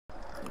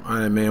All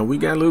right, man, we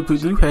got a little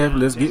piece of half.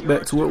 Let's get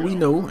back to what we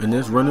know, and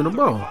that's running the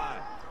ball.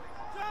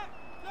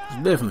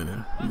 Definitely.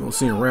 You're going to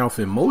see Ralph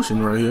in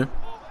motion right here.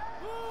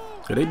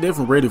 So they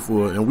definitely ready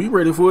for it, and we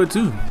ready for it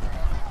too.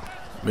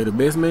 May the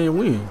best man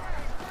win.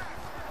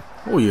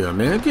 Oh yeah,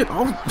 man, get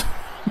off.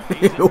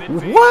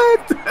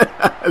 What?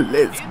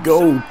 Let's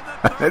go.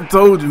 I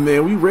told you,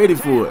 man, we ready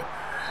for it.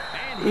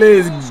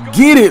 Let's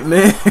get it,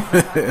 man.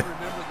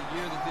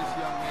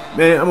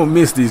 Man, I'm gonna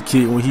miss this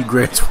kid when he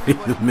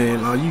graduated,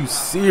 man. Are you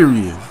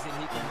serious?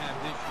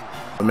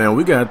 Man,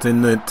 we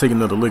gotta take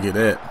another look at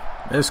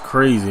that. That's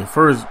crazy.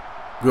 First,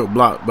 good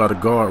block by the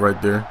guard right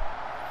there.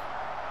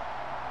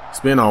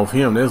 Spin off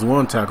him. That's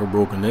one tackle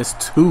broken. That's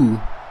two.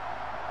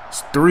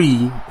 It's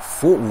three.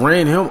 Four.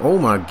 Ran him. Oh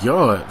my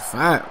God.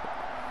 Five.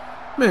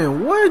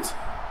 Man, what?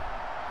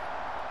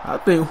 I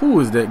think who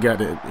is that got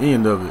the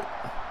end of it?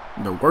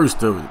 The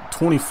worst of it.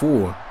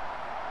 24.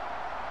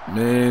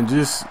 Man,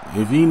 just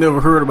if you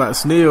never heard about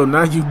Snell,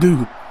 now you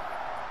do.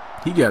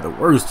 He got the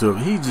worst of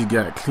it. He just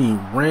got clean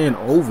ran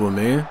over,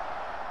 man.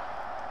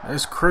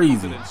 That's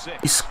crazy.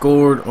 He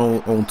scored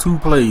on 2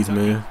 plays,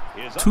 man.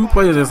 2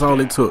 plays, that's all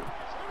it took.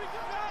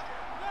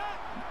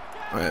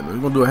 All right, we're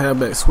gonna do a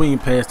halfback swing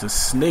pass to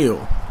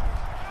Snell.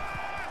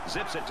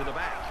 Zips it to the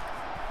back.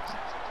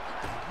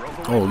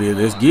 Oh yeah,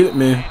 let's get it,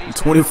 man.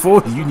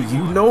 24, you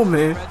know,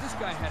 man.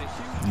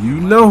 You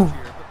know.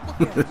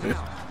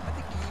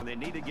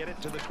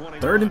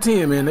 3rd and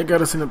 10, man. They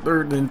got us in a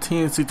 3rd and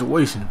 10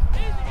 situation.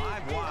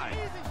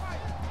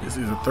 This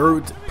is a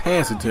 3rd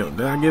pass attempt.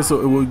 I guess it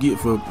will get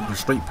for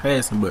straight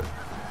passing, but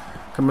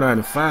coming out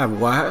in 5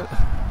 wide.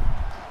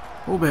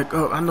 Go back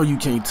up. I know you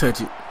can't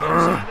touch it.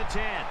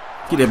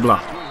 Get that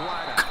block.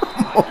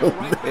 Come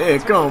on, man.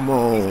 Come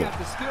on.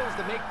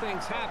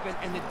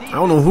 I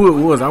don't know who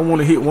it was. I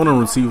want to hit one of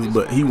the receivers,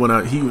 but he went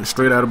out. He went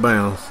straight out of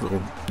bounds.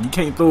 So you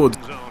can't throw it.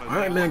 All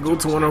right, man. Go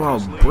to one of our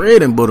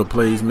bread and butter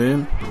plays,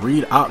 man.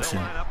 Read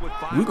option.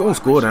 We gonna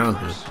score down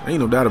here. Ain't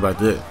no doubt about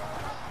that.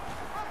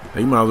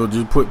 They might as well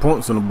just put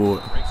points on the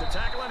board.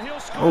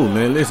 Oh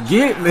man, let's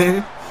get it,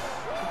 man.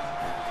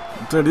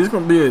 So this is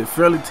gonna be a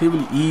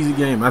relatively easy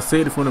game. I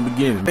said it from the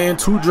beginning. Man,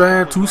 2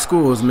 drives, 2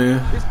 scores,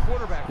 man.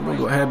 We're gonna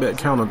go halfback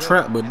counter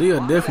trap, but they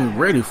are definitely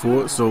ready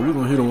for it. So we're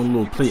gonna hit on a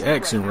little play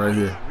action right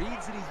here.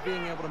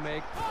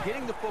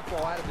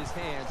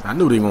 I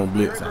knew they gonna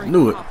blitz. I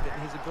knew it.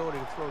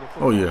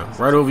 Oh yeah,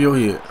 right over your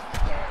head.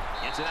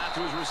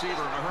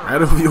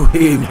 Right over your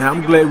head, man.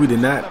 I'm glad we did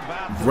not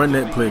run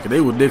that play, because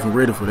they were definitely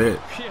ready for that.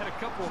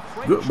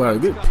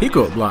 Good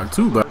pickup block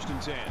too, but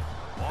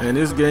and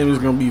this game is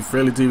gonna be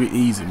relatively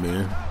easy,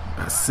 man.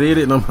 I said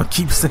it and I'm gonna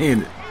keep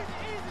saying it.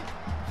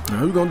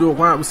 Now we're gonna do a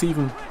wide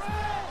receiver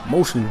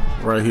motion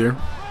right here.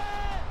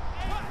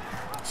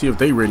 See if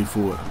they ready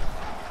for it.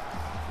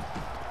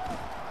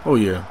 Oh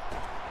yeah.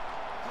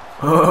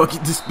 Oh,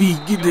 get the speed,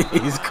 get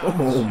this.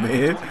 Come on,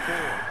 man.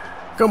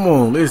 Come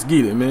on, let's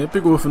get it, man.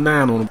 Pick up for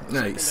 9 on him.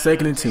 Right,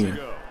 2nd and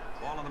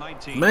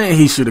 10. Man,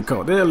 he should have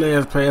caught. That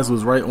last pass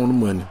was right on the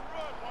money.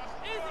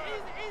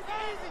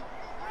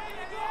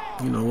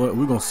 You know what?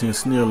 We're gonna send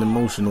Snell in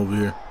motion over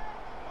here.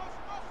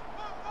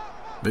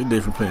 They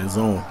definitely playing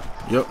zone.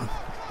 Yep.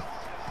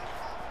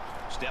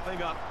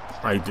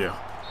 Right there.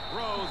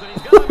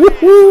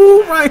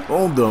 Right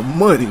on the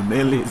money,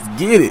 man. Let's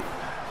get it.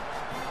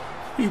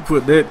 He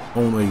put that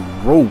on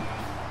a rope.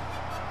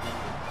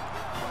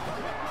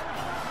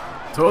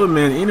 Told him,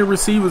 man, any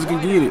receivers can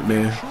get it,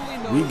 man.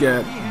 We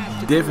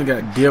definitely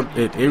got depth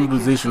at every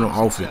position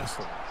on offense.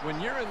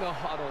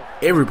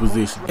 Every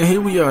position. And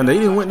here we are. They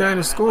didn't went down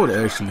and scored,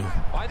 actually.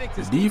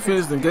 The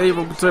defense then gave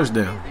up a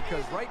touchdown.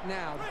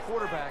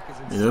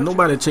 You know,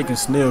 nobody checking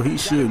Snell. He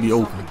should be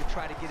open.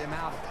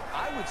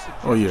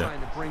 Oh, yeah.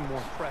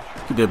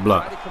 Get that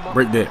block.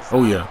 Break that.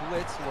 Oh, yeah.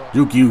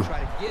 Juke you.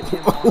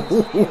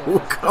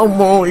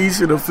 Come on. He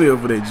should have fell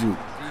for that juke.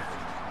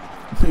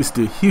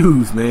 Mr.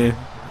 Hughes, man.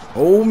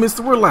 Oh,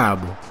 Mr.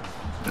 Reliable.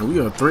 And we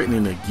are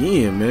threatening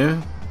again,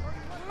 man.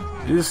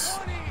 This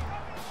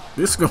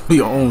is going to be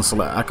an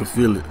onslaught. I can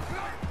feel it.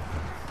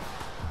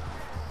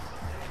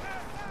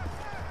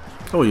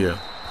 Oh, yeah.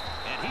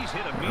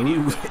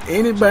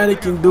 Anybody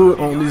can do it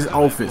on this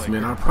offense,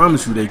 man. I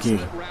promise you they can.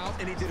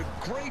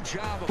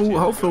 Ooh,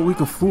 hopefully we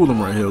can fool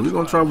them right here. We're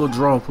going to try a little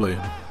draw play.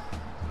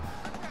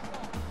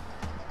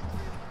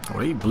 Oh,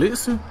 they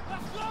blitzing?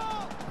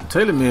 I'm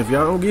telling you, man, if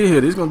y'all don't get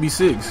here, this is going to be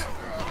 6.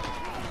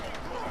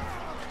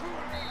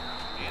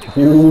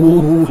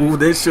 Ooh,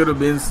 that should have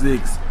been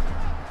 6.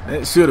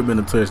 That should have been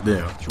a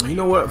touchdown. You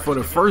know what? For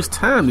the first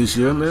time this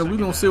year, man, we're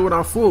going to see what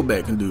our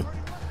fullback can do.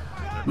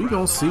 We're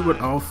going to see what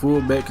our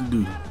fullback can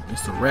do.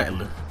 Mr.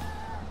 Rattler.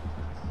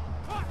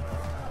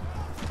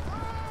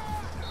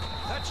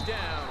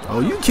 Oh,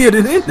 you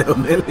kidding in there,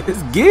 man.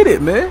 Let's get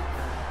it, man.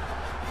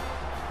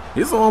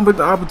 It's on with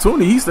the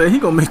opportunity. He said he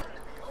going to make.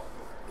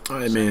 All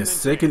right, man.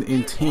 2nd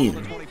and 10.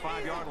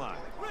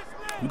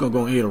 We're going to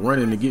go ahead and run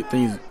in to get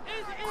things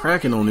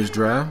cracking on this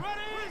drive.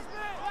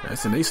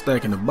 That's and they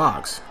stacking the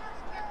box.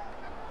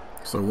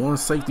 So 1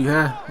 safety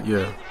high.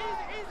 Yeah.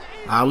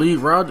 Ali,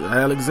 Roger,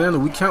 Alexander,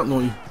 we counting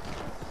on you.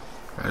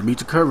 Gotta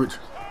beat your coverage.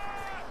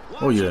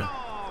 Oh yeah.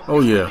 Oh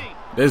yeah.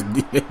 That's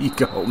there you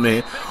go,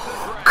 man.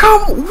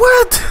 Come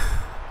what?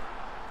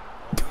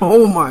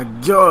 Oh my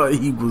God,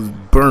 he was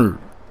burnt.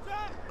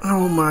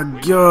 Oh my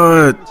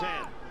God.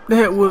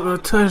 That was a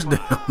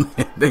touchdown,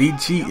 man. They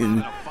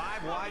cheating.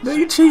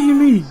 They cheating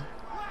me.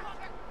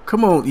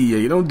 Come on,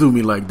 EA, don't do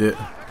me like that.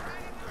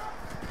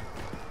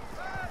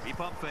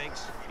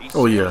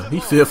 Oh yeah, he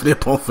fell for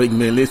that pump fake,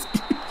 man.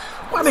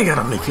 Why they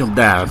gotta make him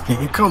dive,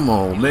 man? Come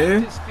on,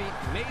 man.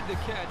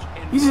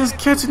 He's just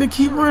catching and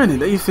keep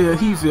running. He fell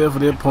for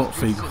that pump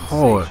fake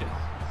hard.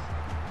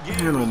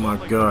 Man, oh my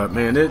God,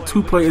 man. That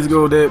 2 plays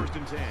ago, that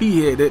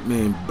he had that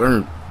man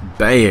burnt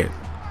bad.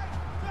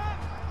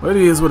 But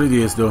it is what it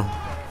is, though.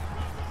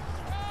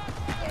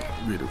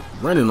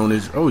 Running on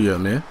this. Oh yeah,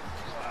 man.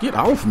 Get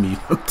off me.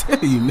 I'm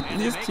telling you, man.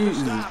 This kid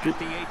is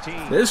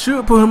that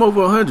should put him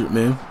over 100,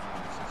 man.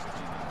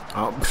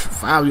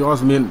 5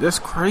 yards a minute. That's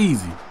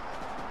crazy.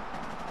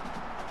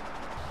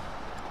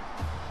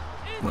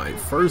 Like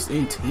 1st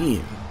and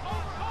 10.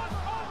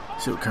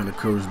 See what kind of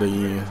coverage they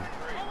in.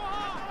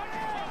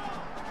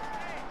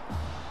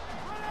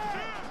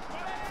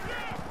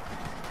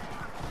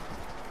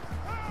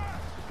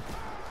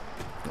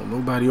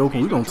 Nobody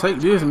open. We gonna take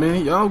this,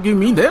 man. Y'all give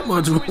me that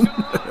much room.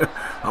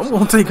 I'm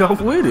gonna take off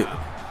with it.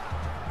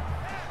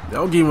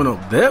 Y'all giving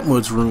up that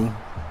much room.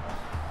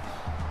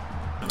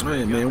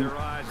 Man,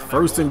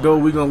 1st and goal.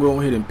 We gonna go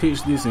ahead and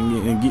pitch this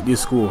and get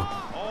this score.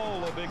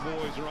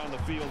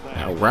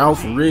 Now,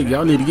 Ralph Rigg,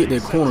 y'all need to get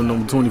that corner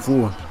number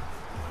 24.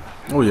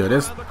 Oh yeah,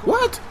 that's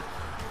what?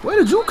 Where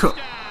did you come?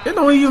 It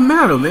don't even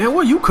matter, man.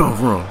 Where you come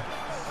from?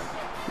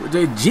 With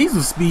that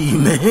Jesus speed,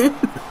 man.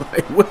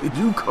 Like, where did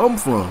you come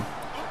from?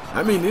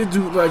 I mean, this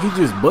dude, like, he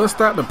just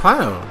bust out the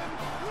pile.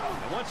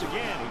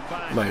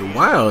 Like,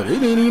 wow, it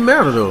didn't even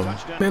matter, though.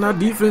 Man, our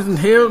defense in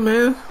hell,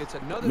 man.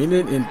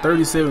 Minute and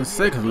 37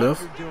 seconds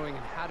left.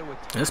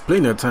 That's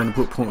plenty of time to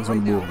put points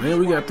on the board. Man,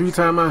 we got 3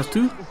 timeouts,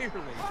 too.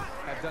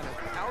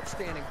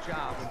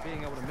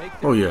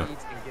 Oh, yeah.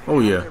 Oh,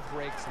 yeah.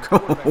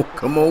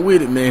 Come on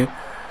with it, man.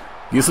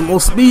 Get some more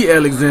speed,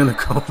 Alexander.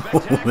 Come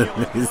on,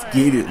 let's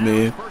get it,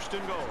 man.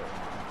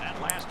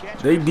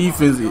 Their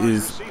defense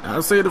is,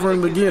 I said it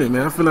from the beginning,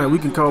 man. I feel like we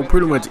can call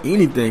pretty much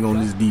anything on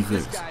this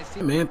defense.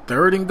 Man,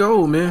 3rd and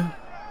goal, man.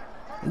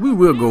 We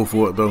will go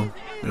for it, though.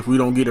 If we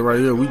don't get it right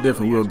here, we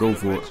definitely will go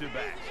for it.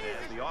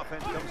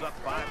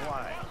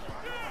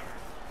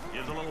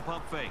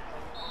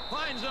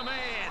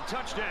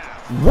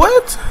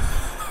 What?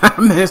 I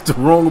messed the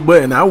wrong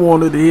button. I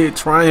wanted to hit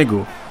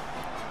triangle.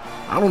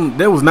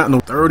 That was not no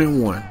 3rd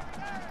and 1.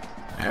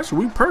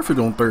 Actually, we perfect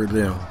on 3rd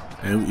down.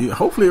 And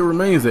hopefully it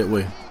remains that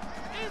way.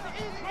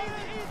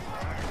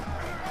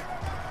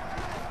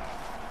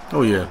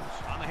 Oh yeah.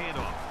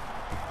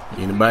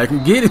 Anybody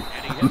can get it.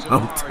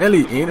 I'm telling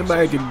you,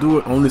 anybody can do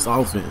it on this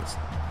offense.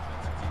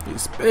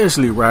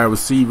 Especially wide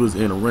receivers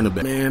and a running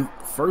back. Man,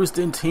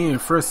 1st and 10,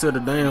 first set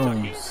of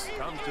downs.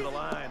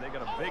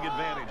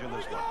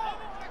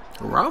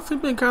 Ralph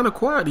has been kind of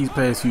quiet these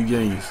past few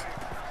games.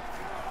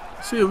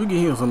 See if we can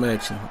hear some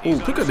action. Oh,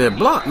 pick up that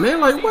block,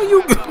 man. Like, what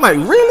you like?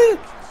 Really?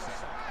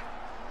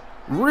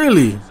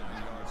 Really?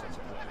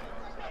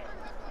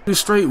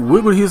 Just straight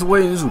wiggle his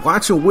way and just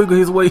watch him wiggle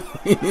his way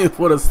in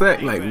for the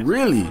sack. Like,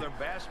 really?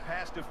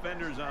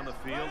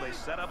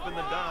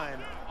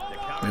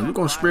 Man, we're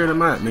gonna spread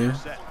him out, man.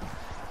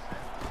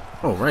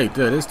 Oh, right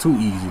there. That's too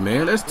easy,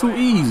 man. That's too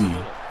easy.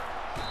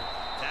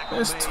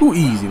 That's too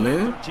easy,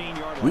 man.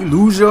 We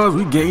lose yards,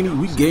 we gain it,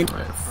 we gain it.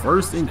 Right,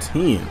 1st and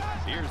 10.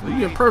 We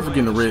get perfect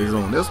in the red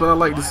zone. That's what I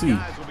like to see.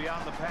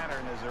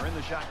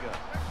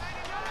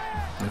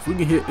 If we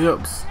can hit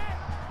Epps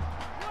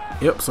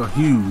or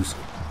Hughes.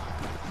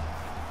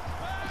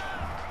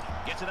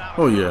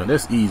 Oh yeah,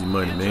 that's easy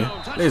money, man.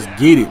 Let's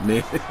get it,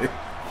 man.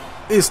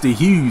 It's the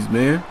Hughes,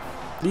 man.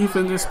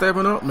 Defense is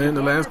stepping up, man.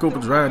 The last couple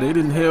drive, they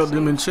didn't hold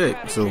them in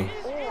check. So,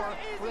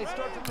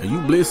 you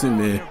blitzing,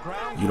 man.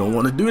 You don't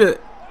want to do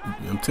that.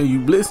 I'm telling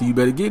you, blitzing, you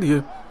better get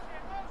here.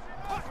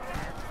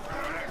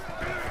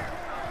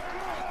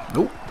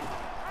 Nope.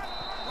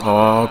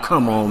 Oh,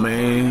 come on,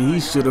 man.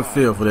 He should have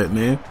fell for that,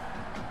 man.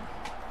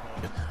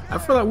 I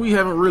feel like we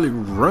haven't really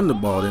run the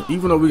ball.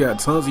 Even though we got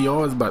tons of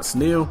yards by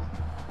Snell,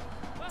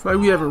 I feel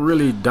like we haven't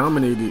really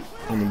dominated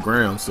on the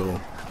ground,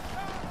 so.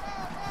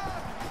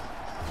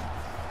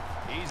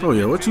 Oh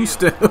yeah, what you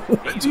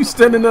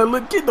standing there?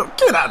 Look, get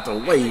out the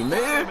way,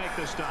 man.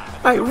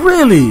 Like,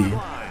 really?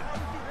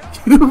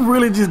 You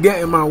really just got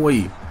in my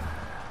way.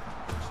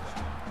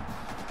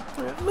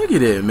 Look at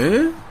that,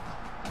 man.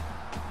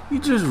 He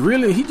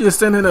just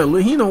standing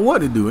there. He know what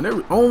to do, and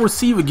every own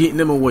receiver getting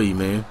them away,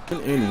 man.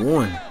 And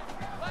 1.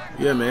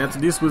 Yeah, man. After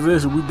this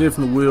possession, we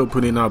definitely will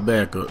put in our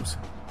backups.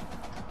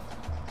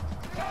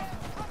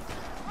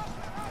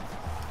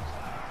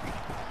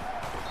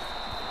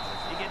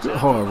 Good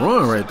hard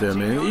run right there,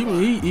 man.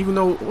 Even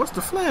though, what's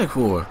the flag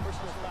for?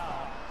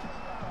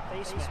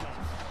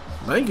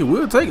 Thank you.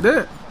 We'll take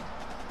that.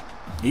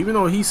 Even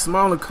though he's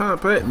small and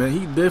compact, man,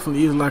 he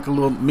definitely is like a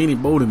little mini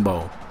bowling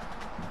ball.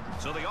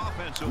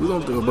 We're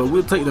gonna do it, but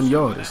we'll take them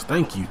yardage.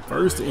 Thank you.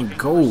 First and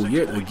goal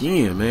yet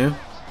again, man.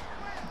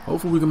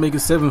 Hopefully we can make it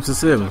 7 for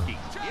 7.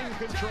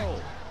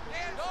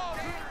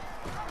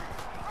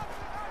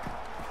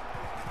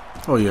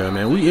 Oh yeah,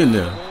 man, we in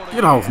there.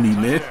 Get off me,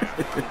 man.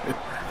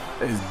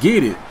 Let's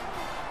get it.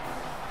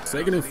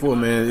 2nd and 4,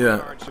 man.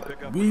 Yeah,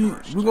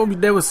 we're gonna be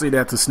devastated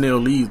after Snell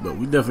leaves, but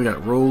we definitely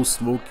got Rose,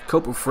 Smoke, a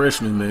couple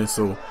freshmen, man.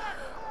 So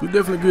we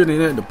definitely good in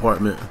that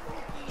department.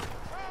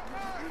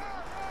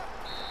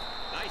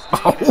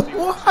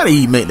 Oh, how did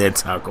he make that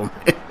tackle,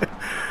 man?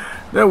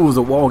 That was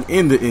a walk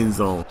in the end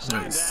zone.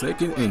 Right,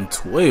 2nd and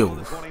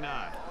 12.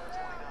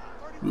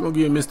 We're gonna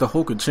give Mr.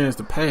 Hoke a chance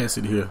to pass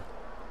it here.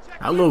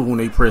 I love when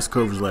they press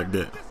coverage like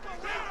that.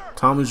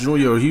 Thomas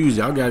Jr. or Hughes,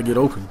 y'all gotta get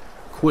open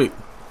quick.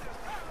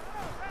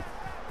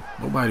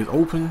 Nobody's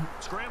open.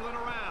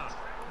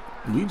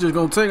 We just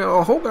gonna take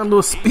our Hope got a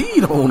little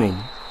speed on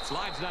him.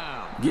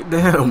 Get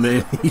down,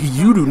 man.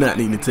 You do not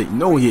need to take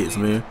no hits,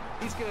 man.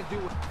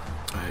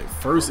 Alright,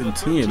 1st and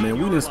 10, man.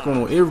 We done scored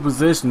on every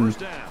possession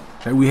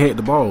that we had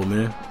the ball,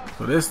 man.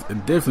 So that's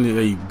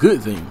definitely a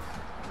good thing.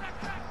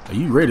 Are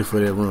you ready for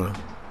that run?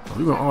 Oh,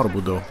 we gonna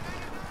audible though.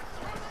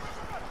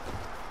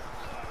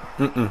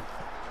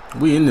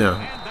 We in there.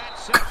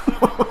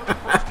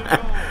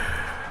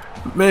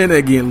 Man,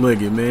 that getting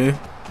lucky, man.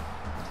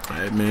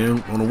 Alright,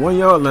 man. On the 1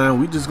 yard line,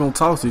 we just gonna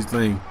toss this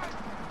thing.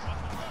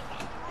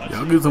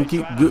 Y'all get some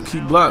good key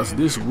blocks.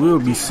 This will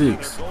be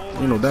 6.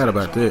 Ain't no doubt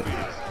about that.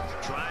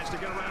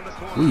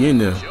 We in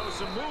there.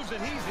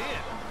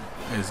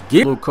 Let's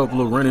get a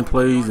couple of running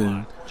plays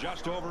and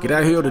get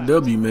out here with the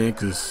W, man,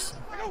 because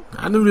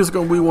I knew this was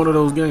gonna be one of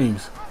those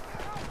games.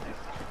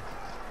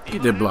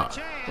 Get that block.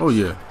 Oh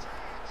yeah.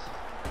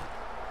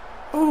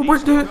 Oh,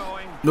 where's that?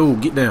 No,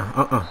 get down.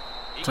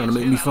 Trying to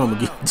make me fumble.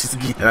 Just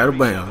get out of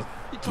bounds.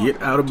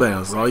 Get out of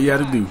bounds. That's all you got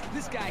to do.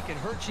 This guy can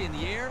hurt you in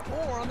the air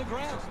or on the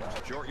ground.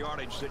 Short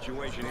yardage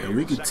situation. And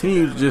we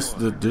continue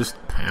to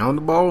just pound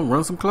the ball and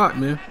run some clock,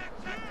 man.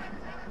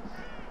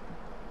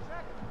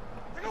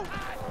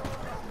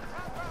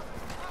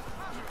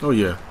 Oh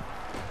yeah.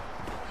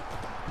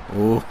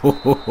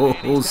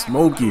 Oh,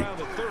 Smokey.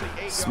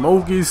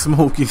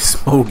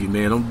 Smokey,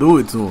 man. Don't do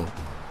it to him.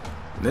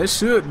 That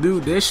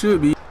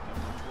should be.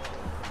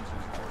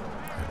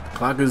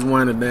 Clock is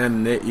winding down,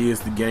 and that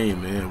is the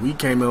game, man. We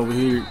came over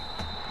here,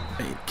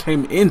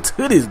 came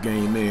into this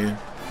game, man.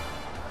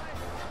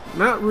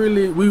 Not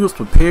really. We was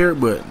prepared,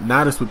 but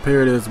not as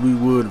prepared as we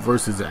would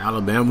versus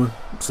Alabama.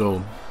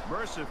 So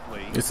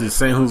this is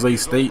San Jose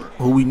State,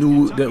 who we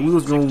knew that we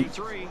was gonna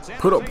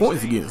put up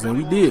points against, and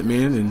we did,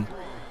 man. And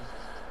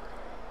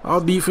our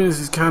defense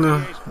is kind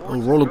of a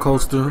roller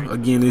coaster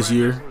again this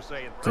year.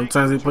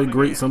 Sometimes they play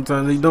great,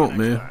 sometimes they don't,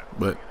 man.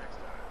 But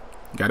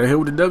gotta hit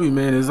with the W,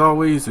 man. As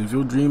always, if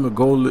your dream or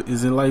goal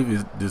is in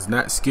life does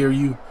not scare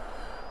you,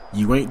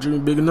 you ain't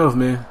dreaming big enough,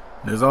 man.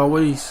 As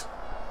always,